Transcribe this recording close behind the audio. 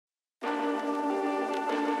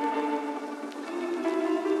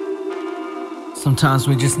Sometimes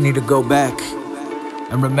we just need to go back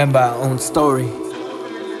and remember our own story.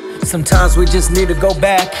 Sometimes we just need to go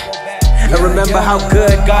back and remember how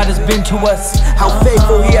good God has been to us, how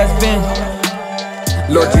faithful He has been.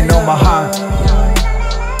 Lord, you know my heart.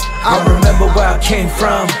 I remember where I came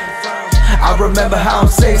from. I remember how I'm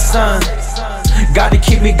saved, son. Gotta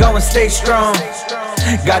keep me going, stay strong.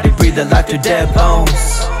 Gotta breathe the life to dead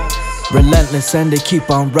bones. Relentless and they keep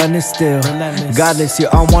on running still. Godless, you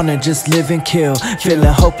all wanna just live and kill. Feeling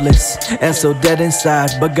hopeless and so dead inside,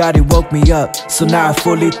 but God, He woke me up, so now I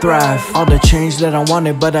fully thrive. All the change that I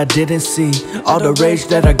wanted but I didn't see, all the rage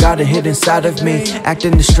that I got hid inside of me.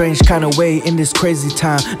 Acting a strange kind of way in this crazy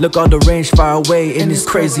time. Look, all the range far away in this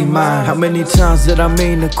crazy mind. How many times did I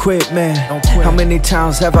mean to quit, man? How many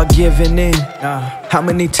times have I given in? How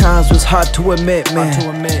many times was hard to admit,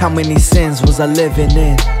 man? How many sins was I living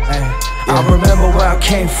in? I remember where I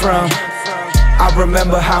came from. I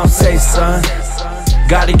remember how I'm saved, son.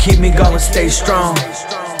 Gotta keep me going, stay strong.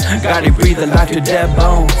 Gotta breathe the life to dead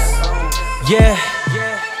bones. Yeah.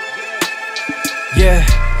 Yeah.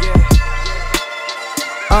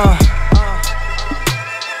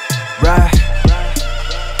 Right.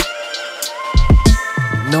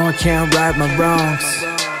 No, I can't right my wrongs,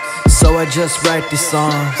 so I just write these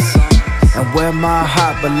songs. And where my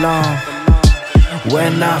heart belongs,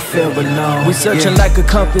 when I feel alone. We searching like a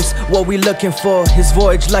compass, what we looking for? His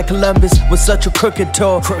voyage like Columbus with such a crooked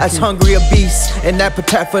tour. As hungry a beast, an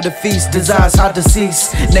appetite for the feast. Desires hard to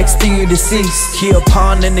cease, next thing you deceased. He a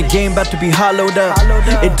pawn in the game, about to be hollowed up.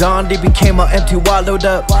 It dawned, it became all empty, wallowed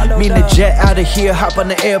up. Mean to jet out of here, hop on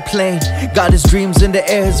the airplane. Got his dreams in the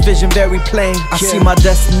air, his vision very plain. I see my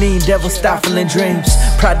destiny, devil stifling dreams.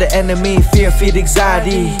 Pride the enemy, fear feed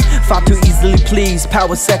anxiety. Fought too easily please,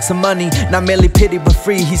 power, sex and money. Not merely pity but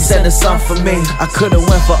free, He sent His Son for me. I could've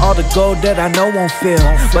went for all the gold that I know won't feel,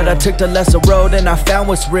 but I took the lesser road and I found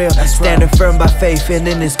what's real. Standing firm by faith and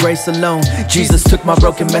in His grace alone. Jesus took my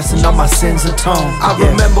broken mess and all my sins atoned. I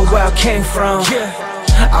remember where I came from.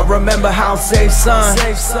 I remember how I'm saved, son.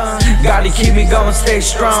 Gotta keep me going, stay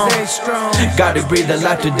strong. Gotta breathe the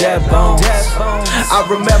life to dead bones. I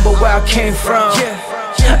remember where I came from.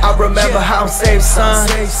 I remember how I'm saved, son.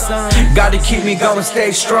 Gotta keep me going,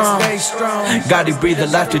 stay strong. Gotta breathe the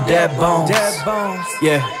life to dead bones.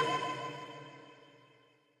 Yeah.